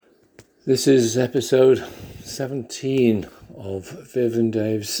This is episode 17 of Viv and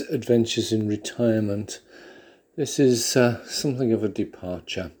Dave's Adventures in Retirement. This is something of a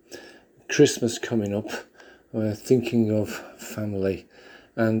departure. Christmas coming up, we're thinking of family,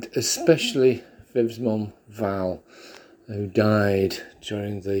 and especially Viv's mum Val, who died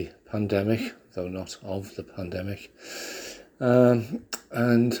during the pandemic, though not of the pandemic.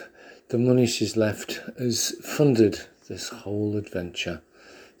 And the money she's left has funded this whole adventure.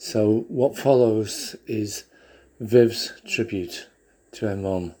 So what follows is Viv's tribute to her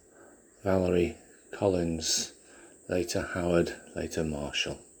mum, Valerie Collins, later Howard, later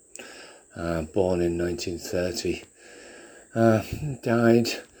Marshall. Born in 1930, died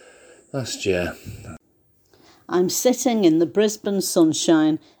last year. I'm sitting in the Brisbane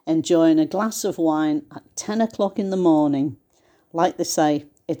sunshine, enjoying a glass of wine at 10 o'clock in the morning. Like they say,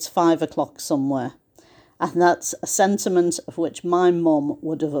 it's 5 o'clock somewhere. And that's a sentiment of which my mum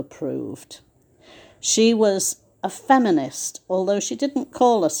would have approved. She was a feminist, although she didn't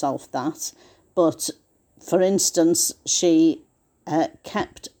call herself that. But, for instance, she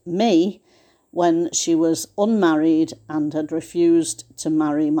kept me when she was unmarried and had refused to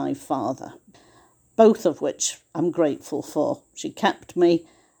marry my father, both of which I'm grateful for. She kept me,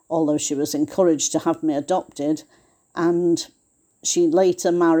 although she was encouraged to have me adopted, and she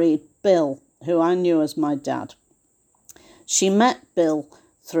later married Bill, who I knew as my dad. She met Bill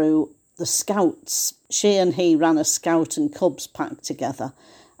through the Scouts. She and he ran a Scout and Cubs pack together,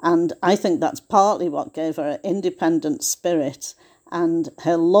 and I think that's partly what gave her an independent spirit and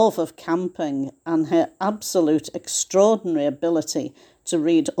her love of camping and her absolute extraordinary ability to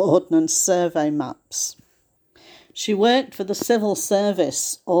read Ordnance Survey maps. She worked for the civil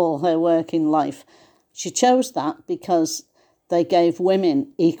service all her working life. She chose that because they gave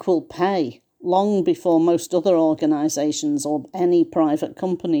women equal pay long before most other organisations or any private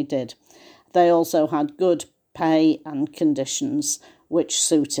company did. They also had good pay and conditions which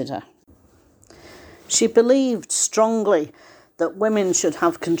suited her. She believed strongly that women should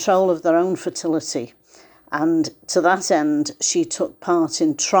have control of their own fertility, and to that end she took part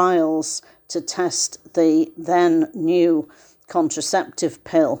in trials to test the then new contraceptive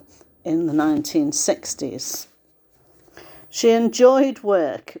pill in the 1960s. She enjoyed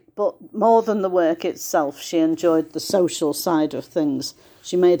work, but more than the work itself, she enjoyed the social side of things.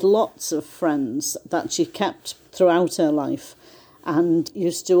 She made lots of friends that she kept throughout her life and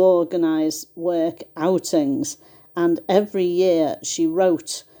used to organise work outings. And every year she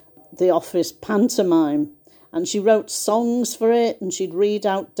wrote the office pantomime, and she wrote songs for it, and she'd read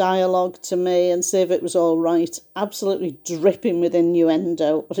out dialogue to me and see if it was all right, absolutely dripping with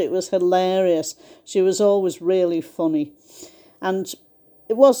innuendo, but it was hilarious. She was always really funny. And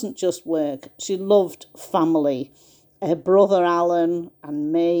it wasn't just work. She loved family. Her brother Alan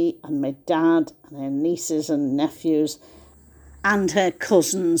and me and my dad and her nieces and nephews and her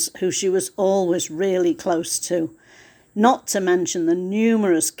cousins, who she was always really close to. Not to mention the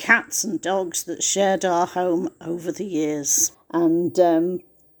numerous cats and dogs that shared our home over the years. And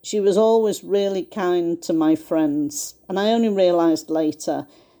she was always really kind to my friends. And I only realised later,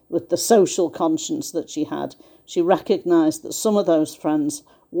 with the social conscience that she had, she recognised that some of those friends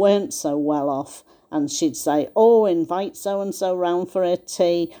weren't so well off, and she'd say, oh, invite so-and-so round for a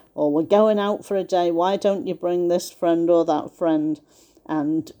tea, or we're going out for a day, why don't you bring this friend or that friend?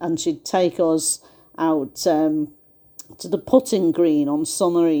 And she'd take us out to the putting green on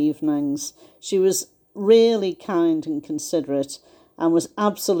summer evenings. She was really kind and considerate, and was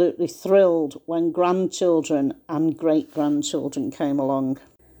absolutely thrilled when grandchildren and great-grandchildren came along.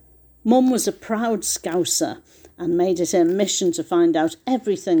 Mum was a proud Scouser and made it her mission to find out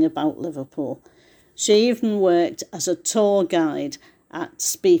everything about Liverpool. She even worked as a tour guide at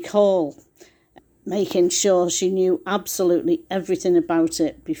Speke Hall, making sure she knew absolutely everything about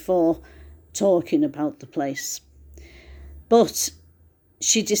it before talking about the place. But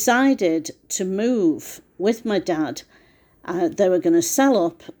she decided to move with my dad. They were going to sell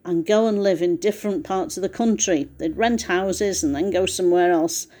up and go and live in different parts of the country. They'd rent houses and then go somewhere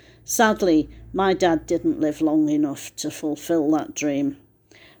else. Sadly, my dad didn't live long enough to fulfil that dream.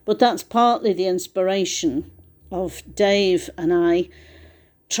 But that's partly the inspiration of Dave and I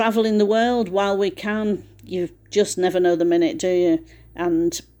travelling the world while we can. You just never know the minute, do you?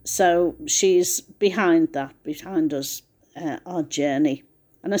 And so she's behind us, our journey.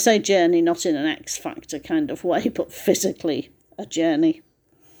 And I say journey not in an X Factor kind of way, but physically a journey.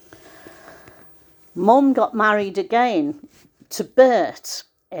 Mum got married again to Bert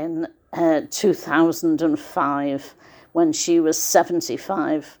in 2005 when she was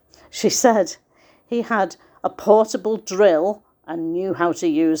 75. She said he had a portable drill and knew how to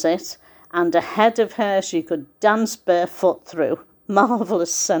use it, and ahead of her she could dance barefoot through.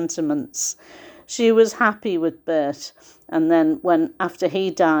 Marvellous sentiments. She was happy with Bert, and then after he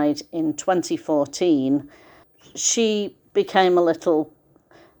died in 2014, she became a little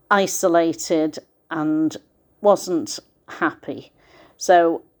isolated and wasn't happy.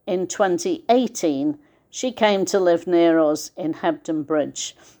 So in 2018, she came to live near us in Hebden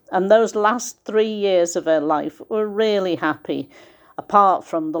Bridge, and those last 3 years of her life were really happy, apart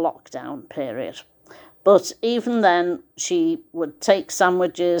from the lockdown period. But even then, she would take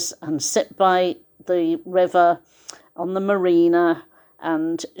sandwiches and sit by the river on the marina,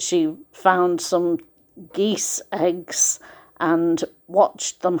 and she found some geese eggs and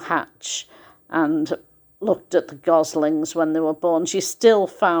watched them hatch and looked at the goslings when they were born. She still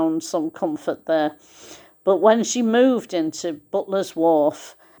found some comfort there. But when she moved into Butler's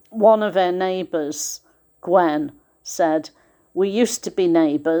Wharf, one of her neighbours, Gwen, said, "We used to be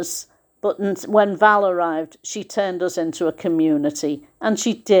neighbours, but when Val arrived, she turned us into a community." And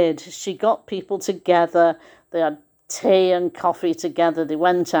she did. She got people together. They had tea and coffee together. They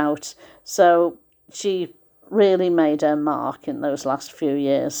went out. So she really made her mark in those last few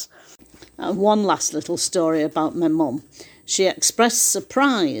years. One last little story about my mum. She expressed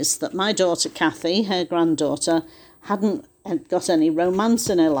surprise that my daughter Kathy, her granddaughter, hadn't got any romance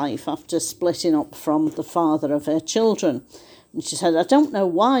in her life after splitting up from the father of her children. And she said, "I don't know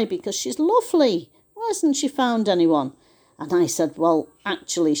why, because she's lovely. Why hasn't she found anyone?" And I said, "Well,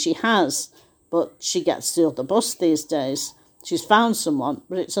 actually she has, but she gets the other bus these days. She's found someone,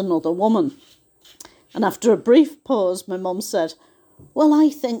 but it's another woman." And after a brief pause, my mum said, "Well, I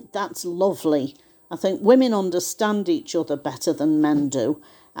think that's lovely. I think women understand each other better than men do.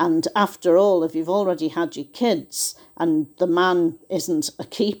 And after all, if you've already had your kids and the man isn't a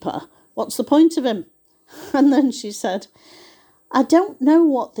keeper, what's the point of him?" And then she said, "I don't know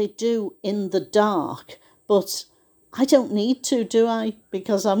what they do in the dark, but I don't need to, do I?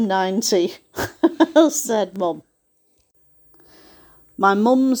 Because I'm 90, said Mum. My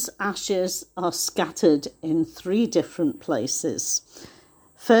mum's ashes are scattered in 3 different places.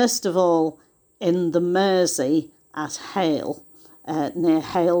 First of all, in the Mersey at Hale, near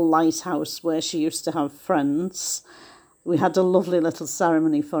Hale Lighthouse, where she used to have friends. We had a lovely little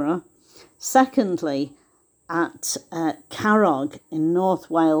ceremony for her. Secondly, at Carrog in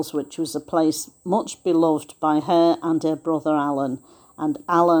North Wales, which was a place much beloved by her and her brother Alan, and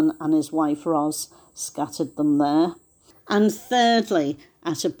Alan and his wife Ros scattered them there. And thirdly,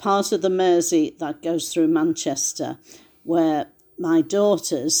 at a part of the Mersey that goes through Manchester, where my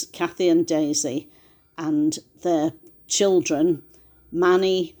daughters, Kathy and Daisy, and their children,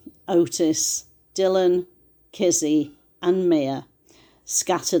 Manny, Otis, Dylan, Kizzy and Mia,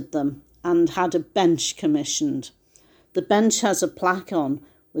 scattered them and had a bench commissioned. The bench has a plaque on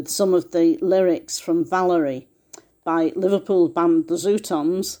with some of the lyrics from Valerie by Liverpool band The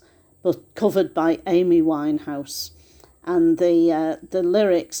Zootons, but covered by Amy Winehouse. And the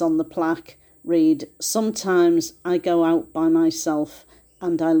lyrics on the plaque read, "Sometimes I go out by myself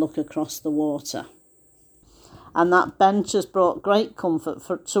and I look across the water." And that bench has brought great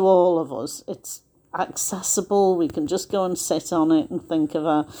comfort to all of us. It's accessible. We can just go and sit on it and think of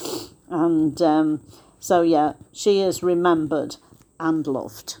her. And so, yeah, she is remembered and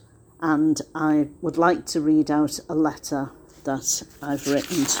loved. And I would like to read out a letter that I've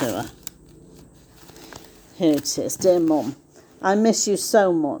written to her. Here it is. "Dear Mum, I miss you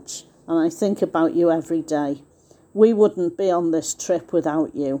so much and I think about you every day. We wouldn't be on this trip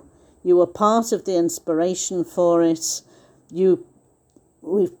without you. You were part of the inspiration for it.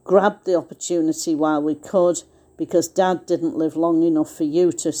 We've grabbed the opportunity while we could, because Dad didn't live long enough for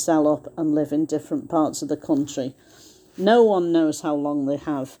you to sell up and live in different parts of the country. No one knows how long they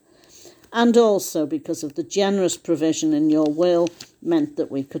have. And also because of the generous provision in your will meant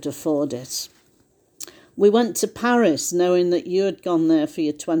that we could afford it. We went to Paris knowing that you had gone there for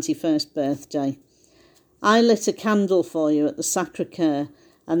your 21st birthday. I lit a candle for you at the Sacré-Cœur,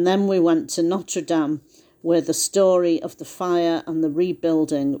 and then we went to Notre Dame, where the story of the fire and the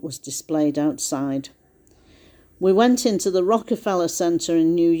rebuilding was displayed outside. We went into the Rockefeller Center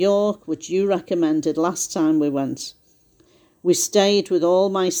in New York, which you recommended last time we went. We stayed with all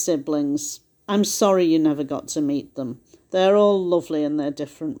my siblings. I'm sorry you never got to meet them. They're all lovely in their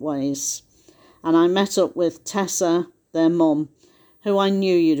different ways. And I met up with Tessa, their mum, who I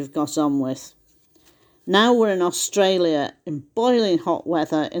knew you'd have got on with. Now we're in Australia in boiling hot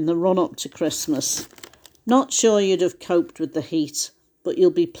weather in the run-up to Christmas. Not sure you'd have coped with the heat, but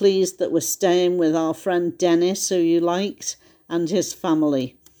you'll be pleased that we're staying with our friend Dennis, who you liked, and his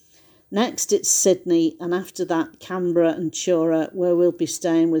family. Next it's Sydney, and after that Canberra and Chura, where we'll be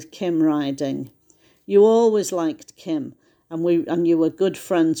staying with Kim riding. You always liked Kim, and you were good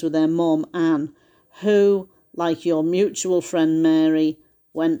friends with her mum, Anne, who, like your mutual friend Mary,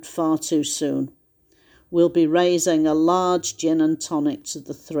 went far too soon. We'll be raising a large gin and tonic to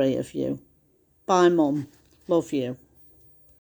the three of you. Bye, Mum. Love you.